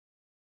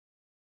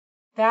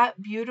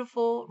That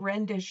beautiful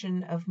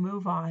rendition of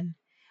Move On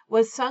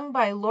was sung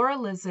by Laura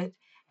Lizzett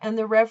and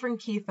the Reverend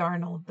Keith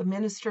Arnold, the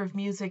minister of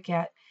music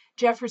at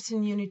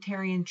Jefferson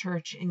Unitarian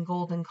Church in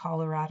Golden,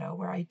 Colorado,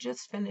 where I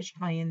just finished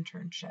my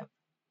internship.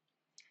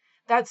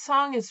 That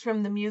song is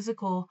from the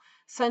musical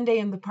Sunday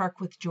in the Park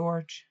with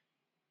George.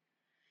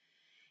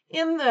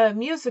 In the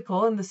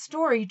musical, in the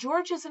story,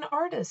 George is an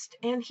artist,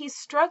 and he's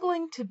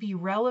struggling to be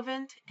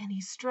relevant, and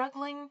he's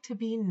struggling to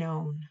be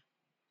known.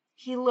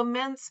 He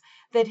laments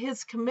that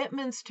his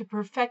commitments to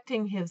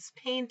perfecting his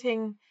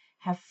painting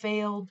have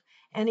failed,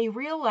 and he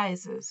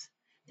realizes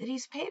that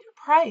he's paid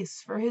a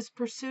price for his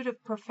pursuit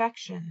of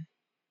perfection.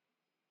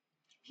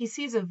 He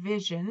sees a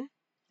vision,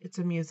 it's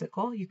a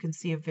musical, you can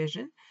see a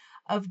vision,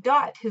 of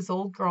Dot, his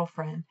old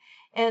girlfriend,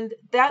 and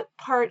that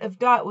part of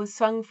Dot was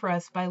sung for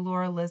us by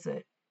Laura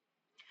Lizzett.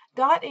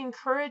 Dot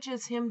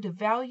encourages him to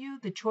value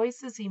the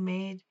choices he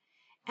made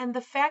and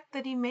the fact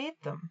that he made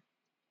them.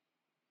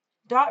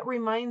 Dot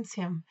reminds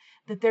him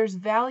that there's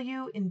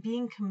value in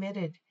being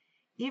committed,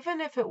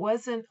 even if it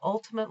wasn't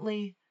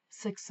ultimately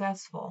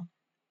successful.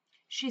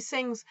 She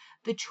sings,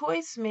 "The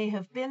choice may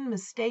have been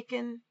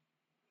mistaken,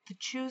 the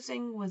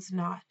choosing was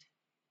not."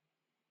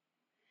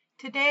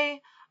 Today,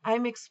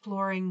 I'm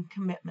exploring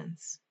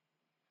commitments.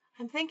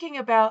 I'm thinking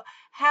about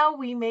how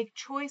we make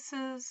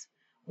choices,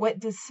 what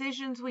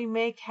decisions we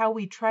make, how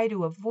we try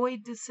to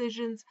avoid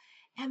decisions,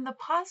 and the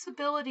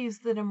possibilities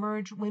that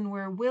emerge when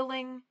we're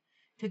willing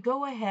to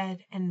go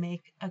ahead and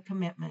make a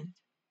commitment.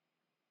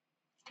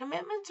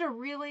 Commitments are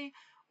really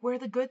where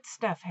the good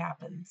stuff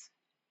happens.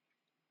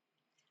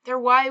 They're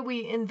why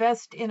we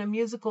invest in a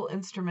musical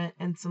instrument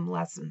and some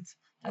lessons.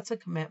 That's a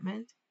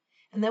commitment.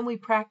 And then we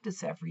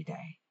practice every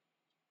day.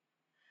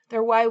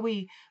 They're why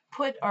we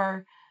put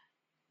our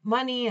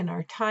money and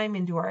our time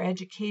into our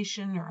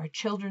education or our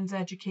children's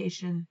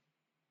education.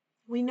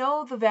 We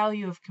know the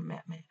value of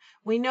commitment.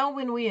 We know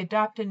when we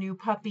adopt a new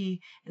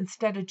puppy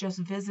instead of just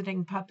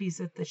visiting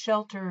puppies at the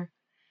shelter,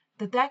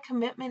 that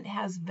commitment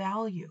has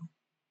value.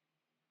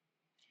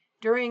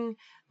 During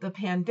the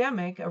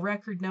pandemic, a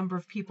record number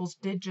of people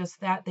did just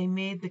that. They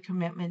made the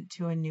commitment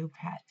to a new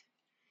pet.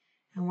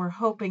 And we're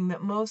hoping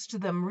that most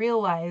of them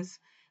realize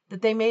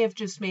that they may have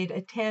just made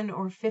a 10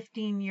 or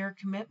 15-year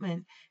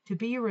commitment to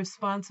be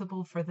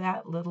responsible for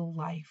that little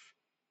life.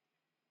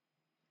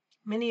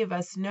 Many of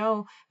us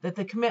know that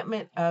the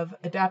commitment of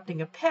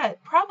adopting a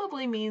pet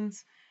probably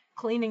means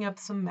cleaning up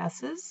some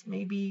messes,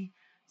 maybe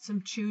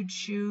some chewed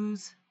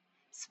shoes,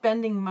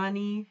 spending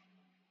money,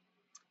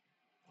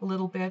 a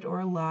little bit or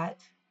a lot,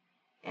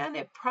 and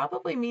it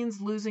probably means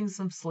losing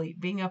some sleep,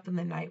 being up in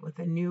the night with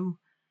a new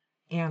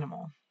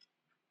animal.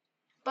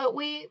 But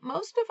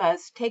most of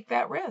us take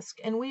that risk,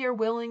 and we are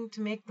willing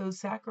to make those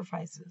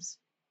sacrifices.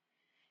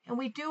 And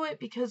we do it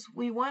because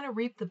we want to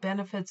reap the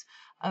benefits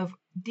of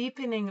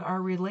deepening our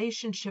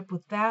relationship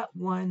with that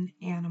one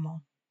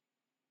animal.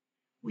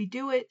 We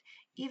do it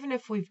even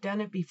if we've done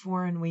it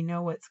before and we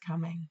know what's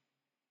coming.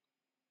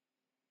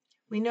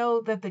 We know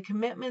that the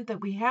commitment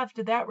that we have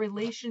to that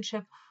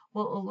relationship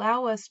will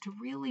allow us to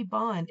really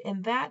bond,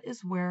 and that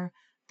is where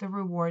the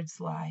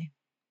rewards lie.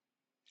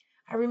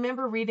 I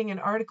remember reading an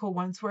article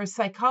once where a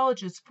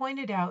psychologist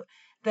pointed out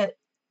that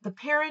the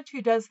parent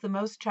who does the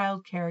most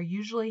child care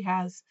usually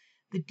has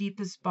the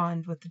deepest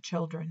bond with the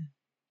children.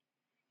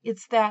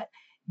 It's that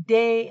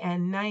day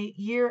and night,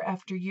 year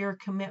after year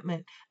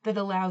commitment that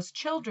allows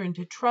children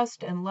to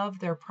trust and love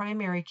their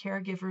primary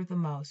caregiver the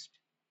most.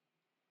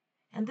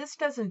 And this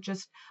doesn't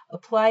just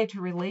apply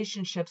to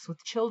relationships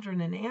with children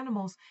and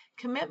animals.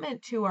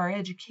 Commitment to our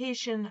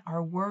education,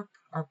 our work,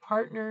 our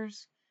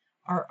partners,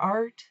 our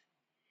art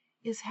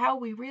is how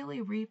we really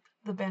reap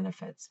the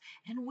benefits.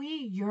 And we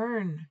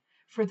yearn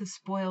for the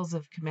spoils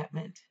of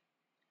commitment.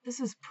 This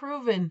is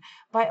proven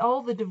by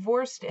all the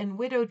divorced and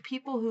widowed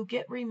people who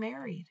get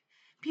remarried.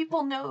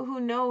 People who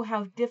know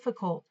how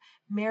difficult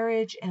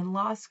marriage and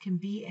loss can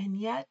be, and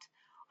yet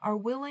are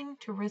willing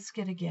to risk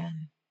it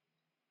again.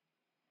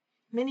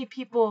 Many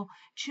people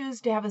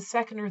choose to have a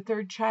second or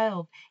third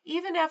child,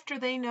 even after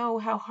they know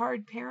how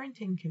hard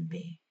parenting can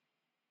be.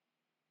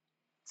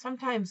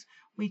 Sometimes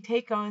we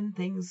take on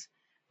things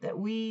that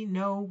we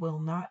know will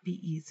not be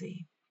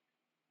easy.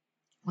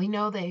 We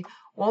know they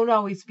won't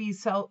always be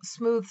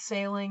smooth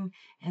sailing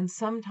and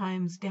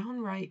sometimes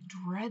downright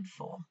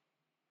dreadful.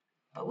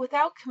 But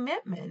without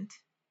commitment,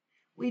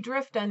 we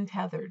drift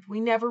untethered.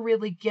 We never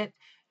really get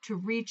to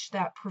reach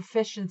that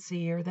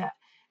proficiency or that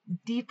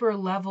deeper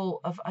level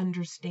of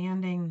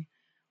understanding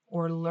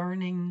or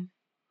learning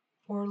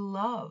or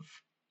love.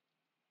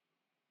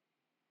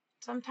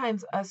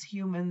 Sometimes us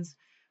humans,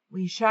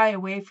 we shy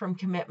away from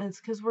commitments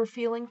because we're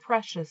feeling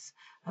precious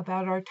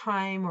about our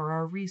time or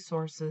our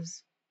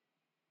resources.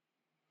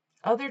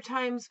 Other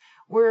times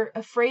we're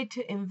afraid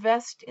to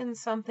invest in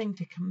something,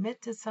 to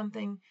commit to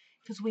something,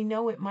 because we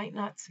know it might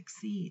not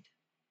succeed.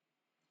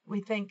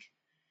 We think,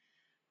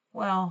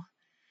 well,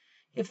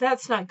 if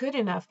that's not good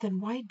enough, then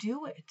why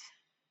do it?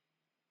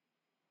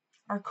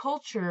 Our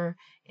culture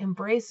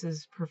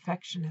embraces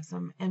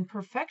perfectionism, and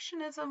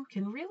perfectionism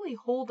can really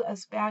hold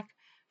us back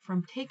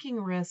from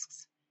taking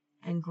risks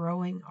and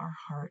growing our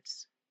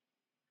hearts.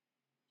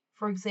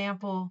 For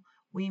example,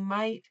 we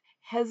might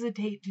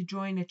hesitate to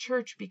join a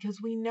church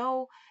because we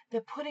know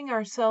that putting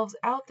ourselves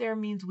out there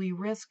means we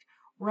risk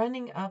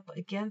running up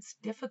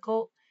against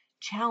difficult,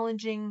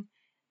 challenging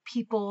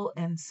people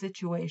and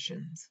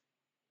situations.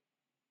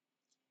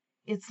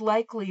 It's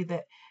likely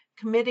that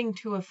committing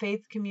to a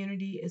faith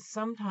community is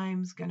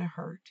sometimes going to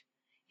hurt.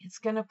 It's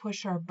going to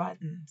push our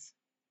buttons.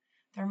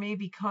 There may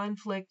be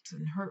conflicts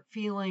and hurt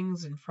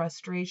feelings and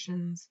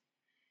frustrations.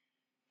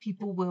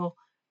 People will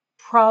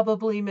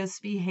probably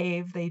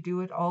misbehave. They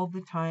do it all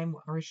the time,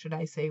 or should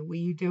I say,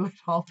 we do it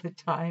all the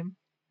time.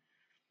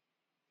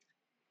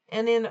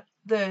 And in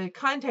the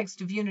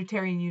context of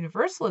Unitarian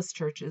Universalist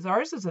churches,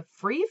 ours is a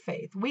free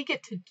faith. We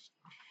get to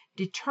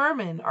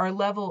determine our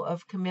level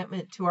of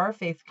commitment to our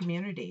faith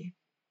community.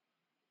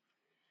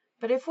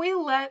 But if we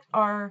let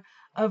our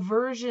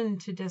aversion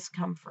to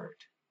discomfort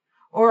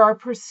or our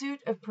pursuit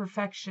of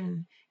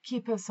perfection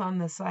keep us on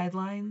the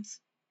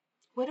sidelines,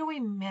 what do we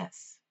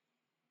miss?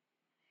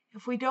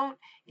 If we don't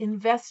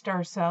invest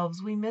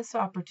ourselves, we miss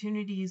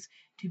opportunities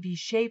to be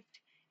shaped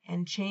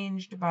and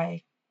changed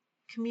by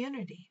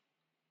community.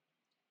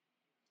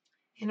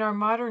 In our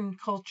modern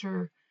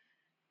culture,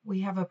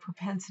 we have a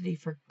propensity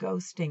for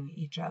ghosting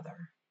each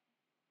other.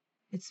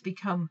 It's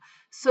become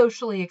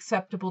socially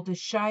acceptable to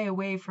shy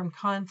away from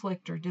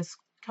conflict or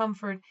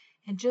discomfort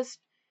and just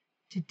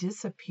to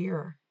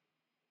disappear.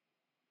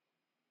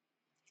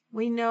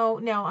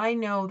 I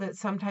know that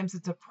sometimes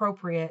it's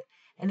appropriate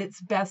and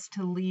it's best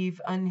to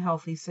leave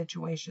unhealthy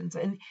situations.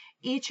 And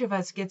each of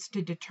us gets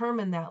to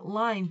determine that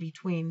line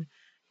between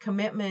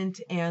commitment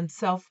and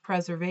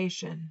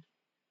self-preservation.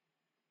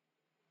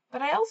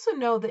 But I also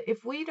know that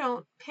if we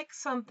don't pick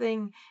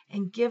something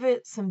and give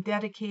it some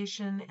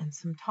dedication and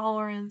some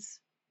tolerance,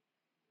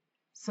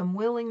 some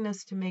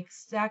willingness to make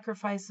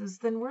sacrifices,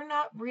 then we're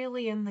not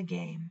really in the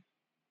game.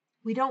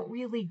 We don't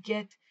really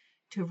get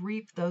to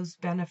reap those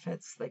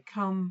benefits that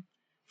come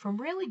from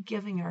really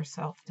giving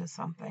ourselves to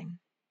something.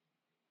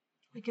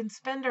 We can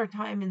spend our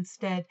time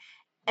instead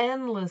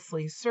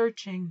endlessly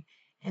searching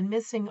and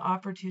missing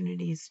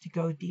opportunities to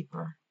go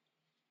deeper.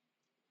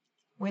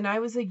 When I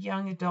was a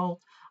young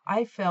adult,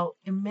 I felt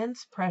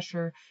immense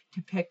pressure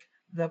to pick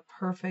the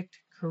perfect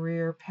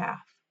career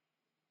path.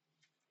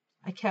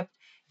 I kept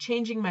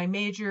changing my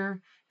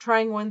major,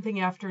 trying one thing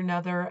after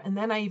another, and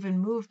then I even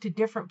moved to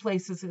different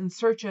places in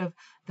search of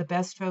the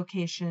best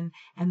vocation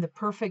and the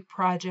perfect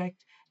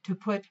project to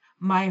put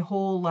my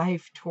whole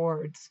life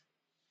towards.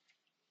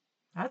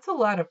 That's a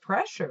lot of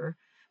pressure,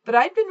 but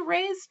I'd been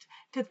raised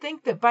to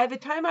think that by the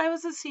time I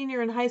was a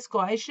senior in high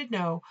school, I should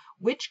know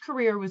which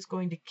career was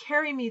going to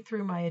carry me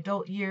through my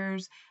adult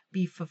years,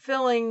 be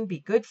fulfilling, be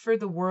good for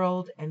the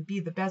world, and be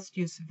the best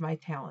use of my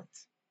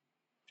talents.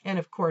 And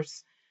of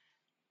course,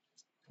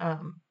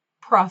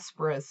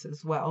 prosperous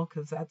as well,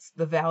 because that's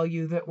the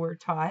value that we're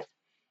taught.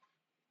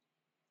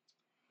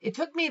 It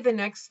took me the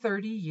next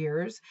 30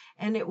 years,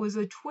 and it was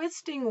a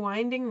twisting,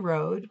 winding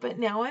road, but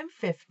now I'm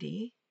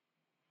 50,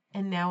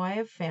 and now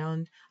I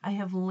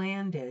have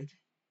landed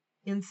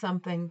in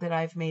something that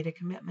I've made a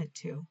commitment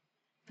to.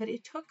 But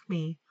it took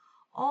me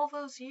all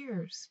those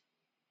years.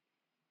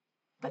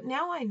 But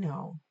now I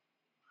know,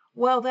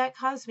 well, that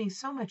caused me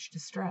so much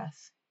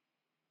distress,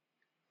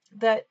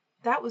 that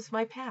was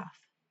my path.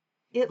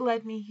 It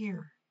led me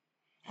here,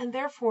 and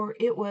therefore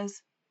it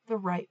was the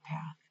right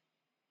path.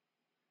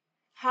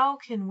 How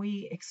can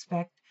we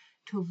expect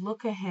to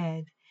look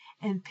ahead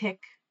and pick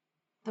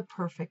the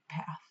perfect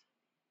path?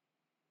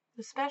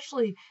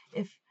 Especially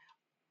if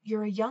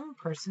you're a young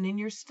person and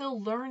you're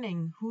still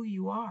learning who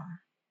you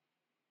are.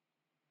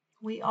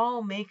 We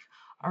all make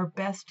our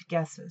best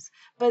guesses,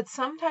 but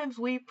sometimes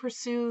we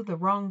pursue the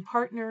wrong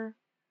partner,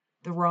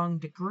 the wrong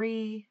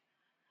degree,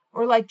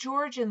 or like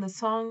George in the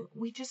song,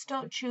 we just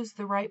don't choose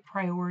the right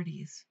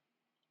priorities.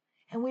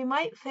 And we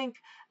might think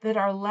that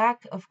our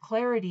lack of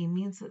clarity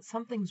means that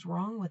something's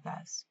wrong with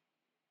us.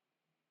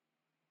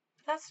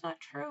 But that's not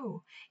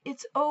true.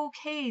 It's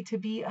okay to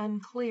be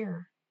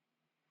unclear.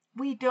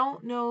 We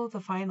don't know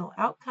the final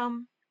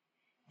outcome,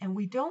 and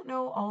we don't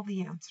know all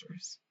the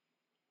answers.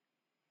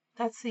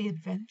 That's the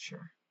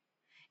adventure.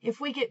 If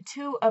we get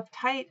too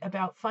uptight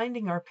about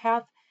finding our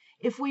path,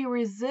 if we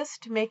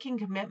resist making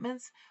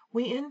commitments,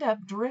 we end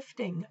up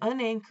drifting,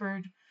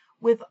 unanchored,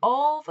 with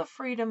all the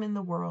freedom in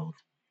the world,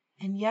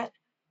 and yet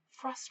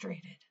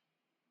frustrated,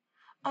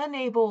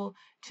 unable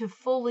to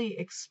fully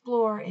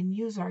explore and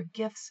use our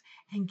gifts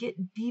and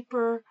get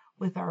deeper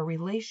with our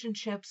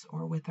relationships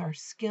or with our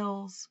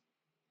skills,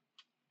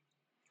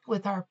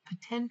 with our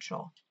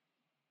potential.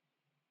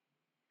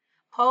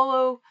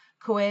 Paulo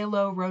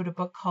Coelho wrote a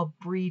book called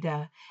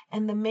Breda,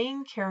 and the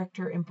main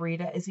character in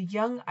Breda is a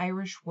young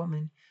Irish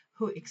woman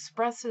who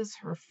expresses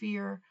her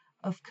fear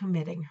of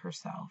committing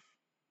herself.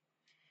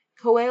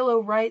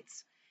 Coelho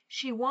writes,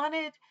 she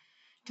wanted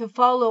to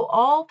follow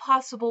all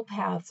possible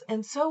paths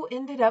and so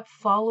ended up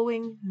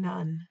following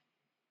none.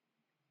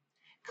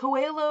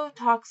 Coelho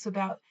talks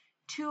about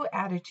two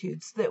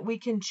attitudes that we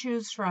can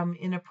choose from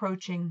in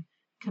approaching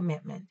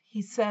commitment.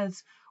 He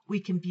says we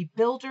can be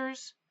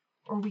builders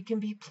or we can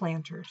be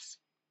planters.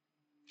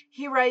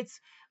 He writes,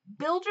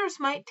 builders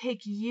might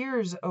take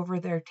years over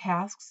their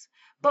tasks,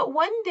 but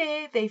one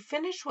day they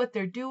finish what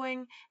they're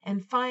doing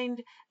and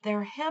find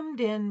they're hemmed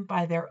in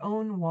by their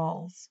own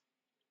walls.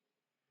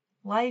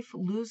 Life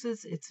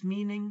loses its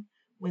meaning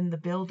when the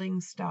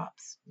building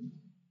stops.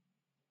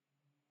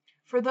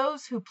 For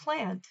those who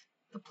plant,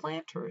 the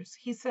planters,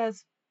 he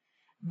says,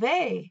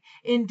 they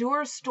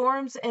endure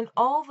storms and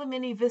all the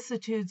many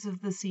vicissitudes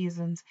of the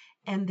seasons,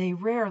 and they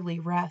rarely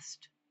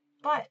rest.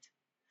 But,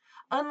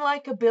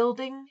 unlike a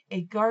building,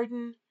 a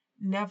garden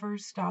never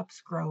stops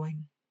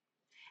growing.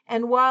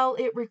 And while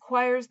it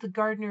requires the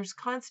gardener's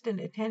constant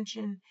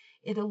attention,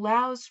 it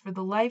allows for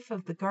the life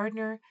of the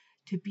gardener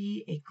to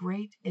be a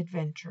great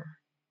adventure.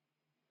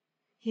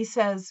 He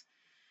says,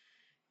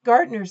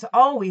 gardeners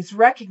always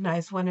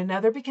recognize one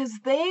another because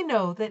they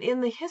know that in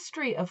the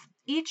history of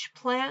each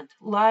plant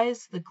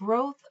lies the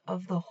growth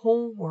of the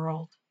whole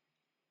world.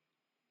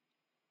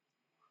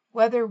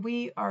 Whether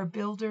we are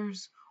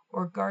builders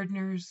or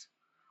gardeners,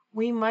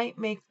 we might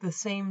make the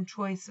same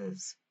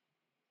choices,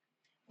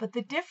 but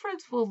the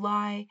difference will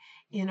lie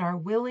in our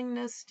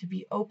willingness to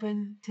be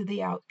open to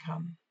the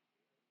outcome,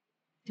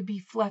 to be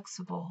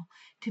flexible,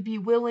 to be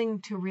willing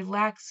to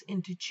relax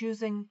into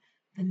choosing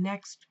the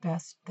next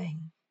best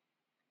thing.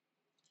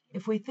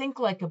 If we think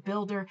like a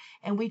builder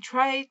and we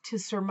try to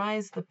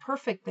surmise the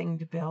perfect thing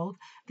to build,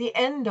 the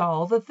end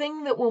all, the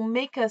thing that will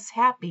make us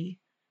happy,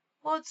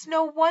 well, it's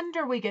no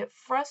wonder we get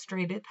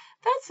frustrated.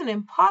 That's an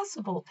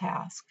impossible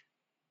task.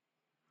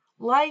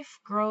 Life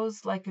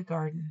grows like a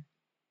garden.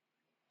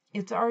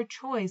 It's our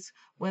choice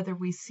whether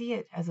we see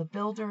it as a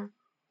builder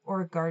or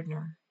a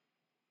gardener.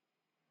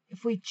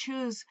 If we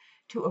choose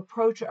to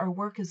approach our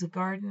work as a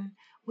garden,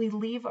 we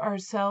leave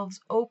ourselves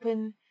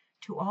open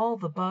to all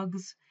the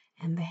bugs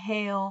and the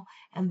hail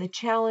and the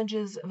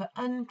challenges of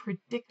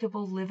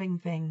unpredictable living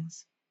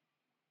things.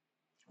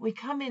 We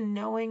come in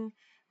knowing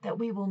that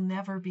we will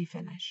never be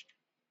finished.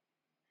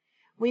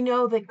 We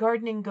know that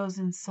gardening goes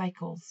in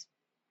cycles,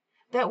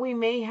 that we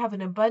may have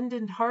an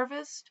abundant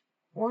harvest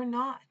or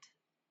not.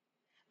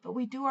 But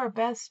we do our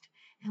best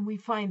and we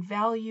find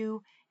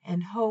value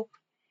and hope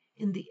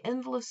in the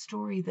endless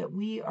story that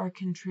we are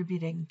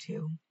contributing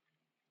to.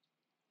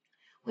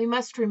 We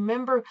must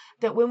remember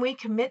that when we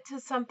commit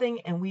to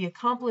something and we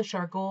accomplish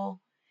our goal,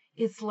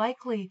 it's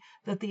likely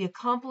that the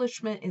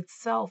accomplishment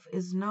itself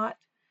is not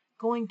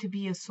going to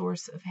be a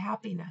source of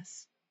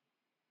happiness.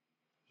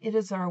 It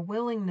is our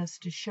willingness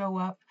to show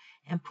up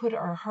and put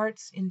our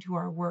hearts into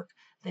our work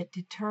that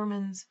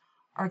determines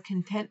our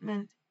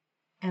contentment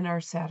and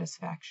our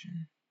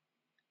satisfaction.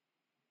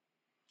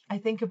 I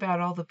think about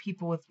all the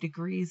people with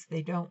degrees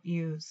they don't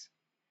use.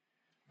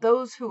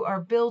 Those who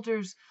are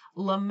builders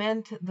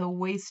lament the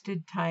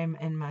wasted time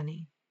and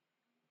money,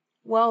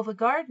 while the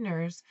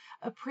gardeners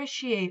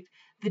appreciate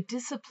the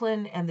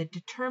discipline and the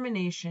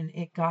determination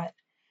it got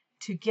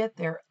to get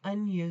their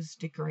unused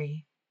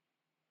degree.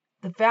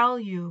 The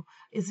value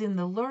is in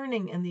the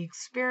learning and the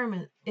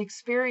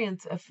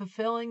experience of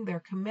fulfilling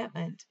their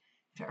commitment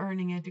to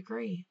earning a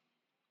degree.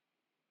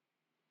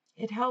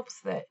 It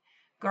helps that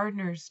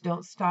gardeners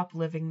don't stop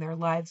living their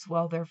lives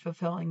while they're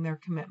fulfilling their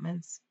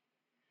commitments.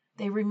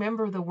 They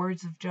remember the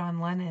words of John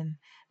Lennon,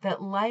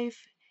 that life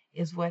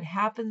is what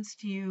happens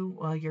to you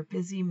while you're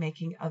busy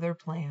making other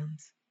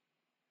plans.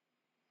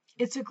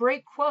 It's a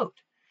great quote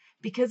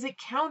because it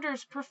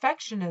counters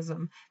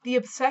perfectionism, the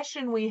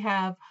obsession we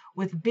have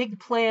with big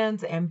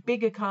plans and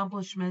big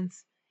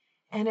accomplishments,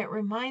 and it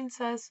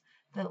reminds us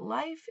that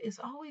life is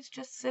always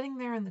just sitting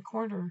there in the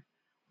corner,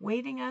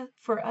 waiting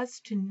for us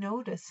to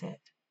notice it.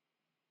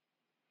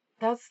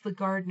 That's the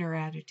gardener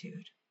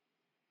attitude,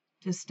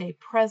 to stay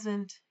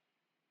present,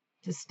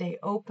 to stay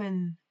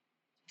open,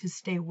 to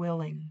stay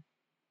willing.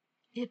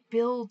 It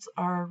builds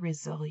our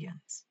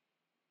resilience.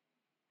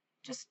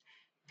 Just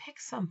pick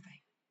something.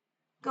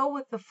 Go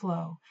with the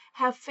flow.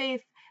 Have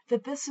faith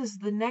that this is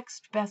the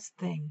next best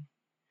thing,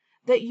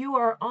 that you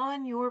are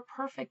on your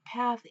perfect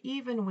path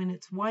even when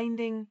it's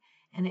winding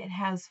and it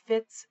has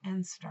fits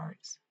and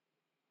starts.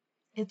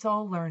 It's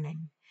all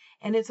learning,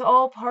 and it's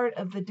all part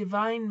of the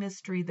divine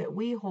mystery that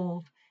we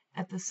hold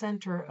at the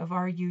center of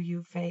our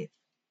UU faith.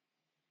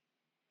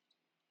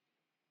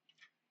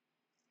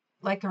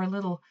 Like our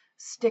little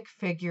stick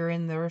figure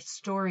in their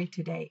story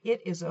today,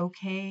 it is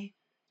okay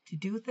to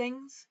do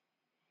things,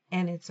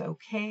 and it's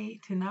okay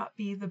to not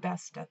be the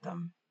best at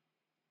them.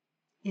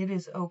 It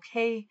is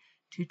okay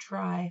to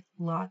try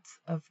lots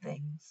of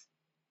things.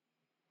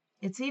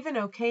 It's even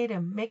okay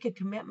to make a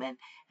commitment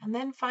and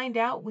then find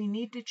out we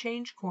need to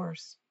change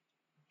course.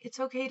 It's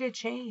okay to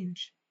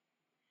change.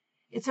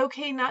 It's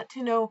okay not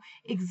to know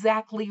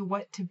exactly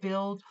what to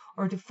build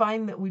or to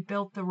find that we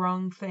built the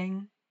wrong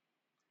thing.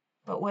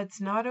 But what's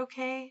not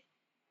okay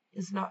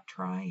is not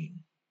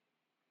trying,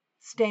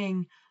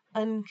 staying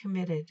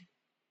uncommitted.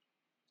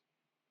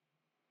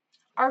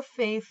 Our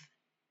faith,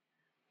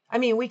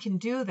 we can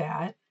do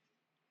that,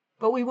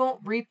 but we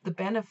won't reap the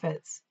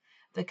benefits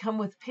that come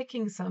with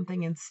picking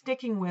something and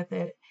sticking with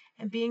it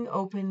and being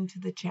open to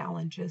the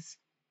challenges.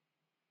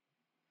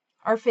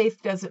 Our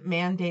faith doesn't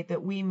mandate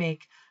that we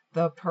make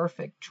the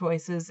perfect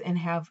choices and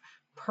have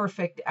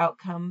perfect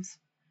outcomes,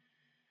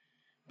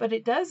 but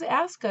it does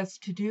ask us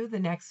to do the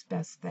next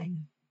best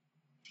thing,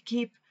 to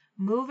keep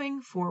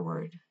moving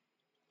forward,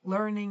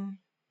 learning,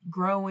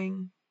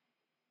 growing.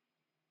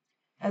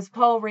 As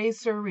Paul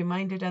Racer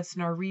reminded us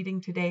in our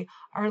reading today,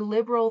 our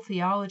liberal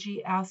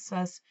theology asks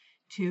us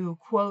to,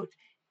 quote,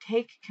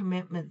 take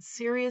commitment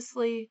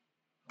seriously,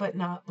 but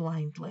not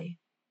blindly,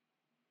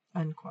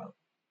 unquote.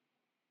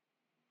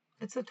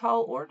 It's a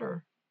tall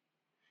order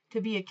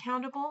to be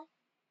accountable,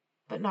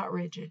 but not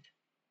rigid,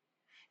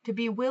 to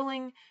be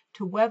willing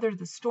to weather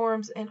the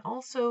storms and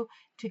also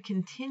to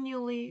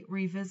continually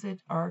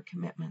revisit our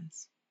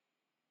commitments.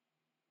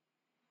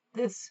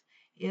 This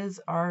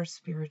is our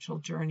spiritual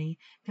journey,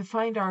 to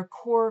find our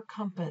core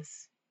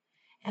compass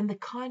and the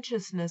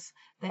consciousness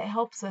that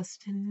helps us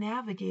to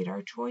navigate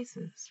our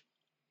choices.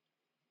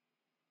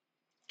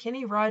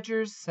 Kenny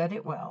Rogers said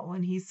it well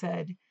when he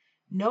said,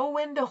 know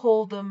when to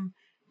hold 'em,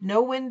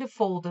 know when to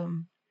fold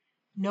 'em,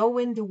 know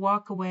when to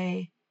walk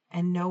away,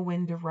 and know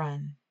when to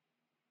run.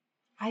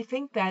 I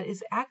think that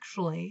is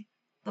actually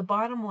the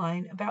bottom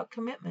line about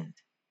commitment.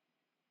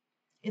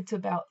 It's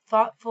about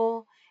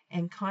thoughtful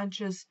and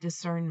conscious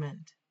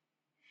discernment.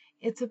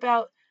 It's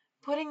about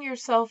putting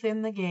yourself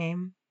in the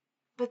game,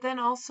 but then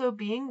also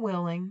being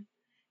willing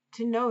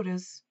to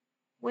notice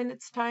when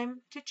it's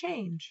time to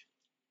change.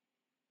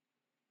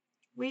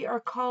 We are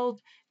called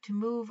to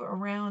move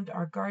around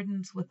our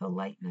gardens with a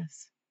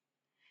lightness,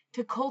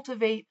 to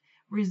cultivate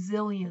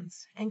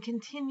resilience and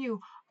continue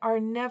our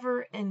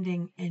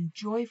never-ending and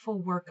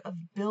joyful work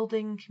of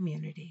building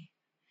community,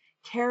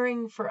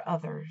 caring for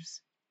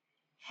others,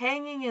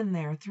 hanging in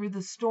there through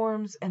the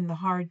storms and the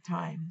hard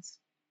times.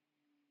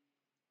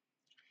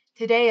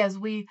 Today, as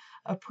we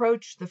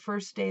approach the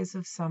first days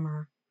of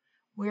summer,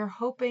 we're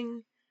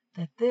hoping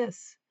that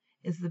this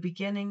is the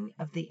beginning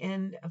of the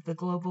end of the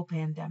global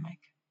pandemic.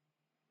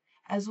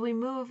 As we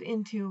move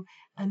into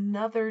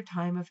another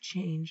time of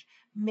change,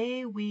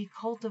 may we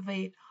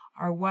cultivate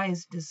our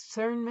wise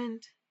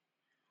discernment,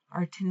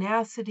 our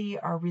tenacity,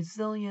 our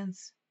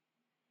resilience.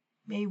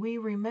 May we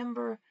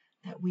remember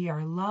that we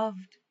are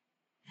loved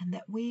and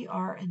that we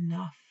are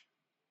enough.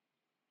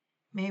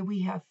 May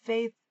we have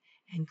faith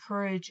and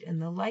courage in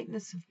the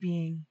lightness of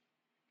being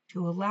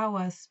to allow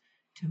us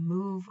to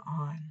move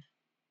on.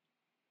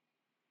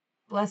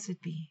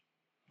 Blessed be,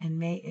 and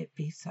may it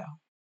be so.